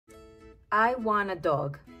I Want a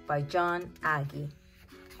Dog by Jon Agee.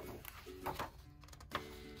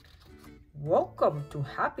 Welcome to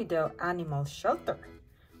Happydale Animal Shelter.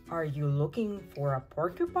 Are you looking for a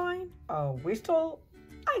porcupine, a whistle?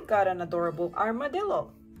 I got an adorable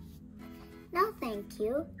armadillo. No, thank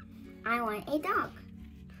you. I want a dog.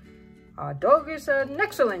 A dog is an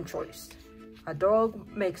excellent choice. A dog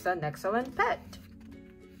makes an excellent pet.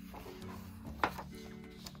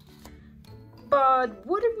 But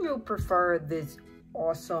wouldn't you prefer this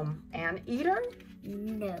awesome anteater?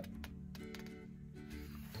 No.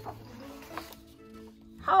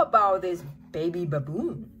 How about this baby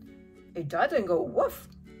baboon? It doesn't go woof,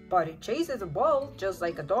 but it chases a ball just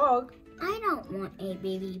like a dog. I don't want a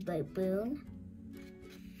baby baboon.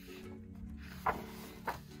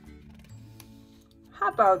 How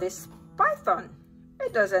about this python?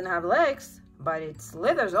 It doesn't have legs, but it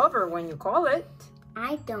slithers over when you call it.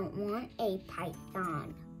 I don't want a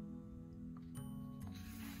python.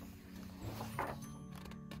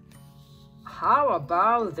 How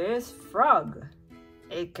about this frog?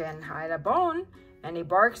 It can hide a bone and it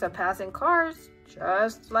barks at passing cars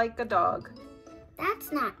just like a dog.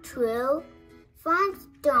 That's not true. Frogs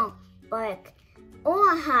don't bark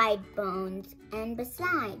or hide bones, and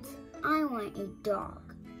besides, I want a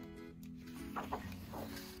dog.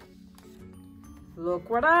 Look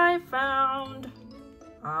what I found.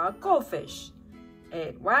 A goldfish.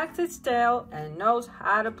 It wags its tail and knows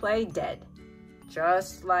how to play dead,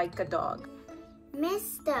 just like a dog.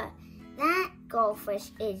 Mister, that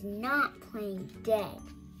goldfish is not playing dead.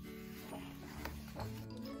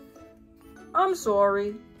 I'm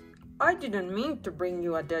sorry. I didn't mean to bring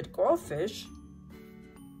you a dead goldfish.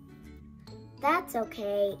 That's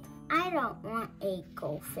okay. I don't want a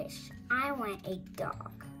goldfish. I want a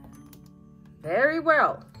dog. Very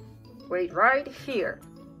well. Wait right here.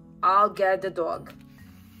 I'll get the dog.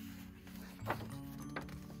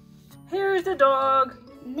 Here's the dog.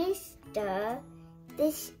 Mister,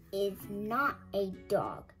 this is not a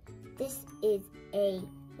dog. This is a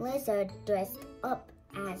lizard dressed up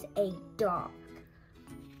as a dog.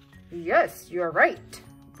 Yes, you're right.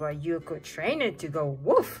 But you could train it to go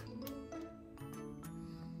woof.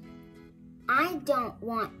 I don't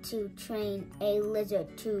want to train a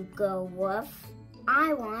lizard to go woof.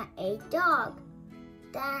 I want a dog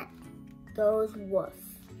that goes woof.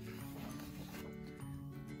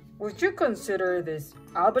 Would you consider this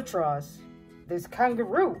albatross, this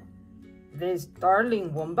kangaroo, this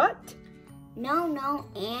darling wombat? No, no,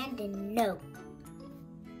 and no.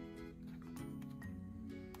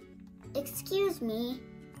 Excuse me,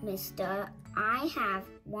 mister. I have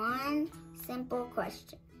one simple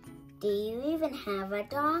question. Do you even have a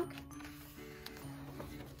dog?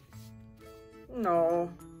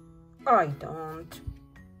 No, I don't.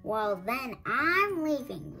 Well, then I'm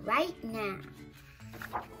leaving right now.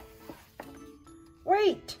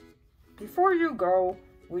 Wait! Before you go,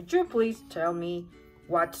 would you please tell me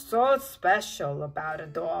what's so special about a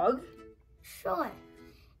dog? Sure.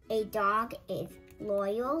 A dog is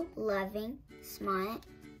loyal, loving, smart,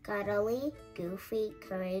 cuddly, goofy,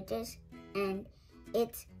 courageous, and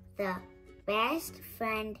it's the best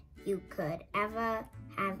friend you could ever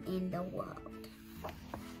have in the world.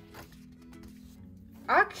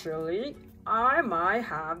 Actually, I might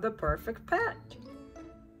have the perfect pet.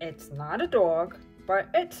 It's not a dog, but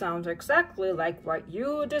it sounds exactly like what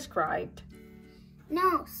you described.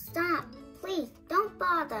 No, stop. Please, don't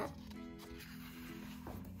bother.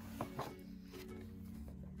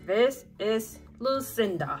 This is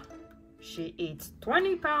Lucinda. She eats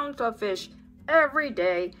 20 pounds of fish every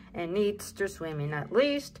day and needs to swim in at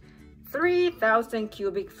least 3,000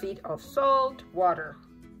 cubic feet of salt water.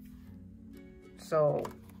 So,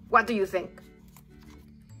 what do you think?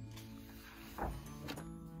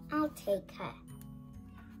 I'll take her.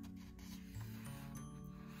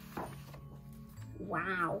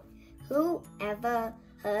 Wow, who ever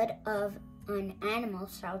heard of an animal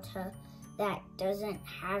shelter that doesn't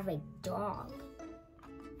have a dog?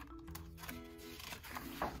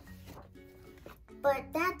 But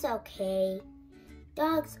that's okay.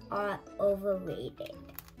 Dogs are overrated.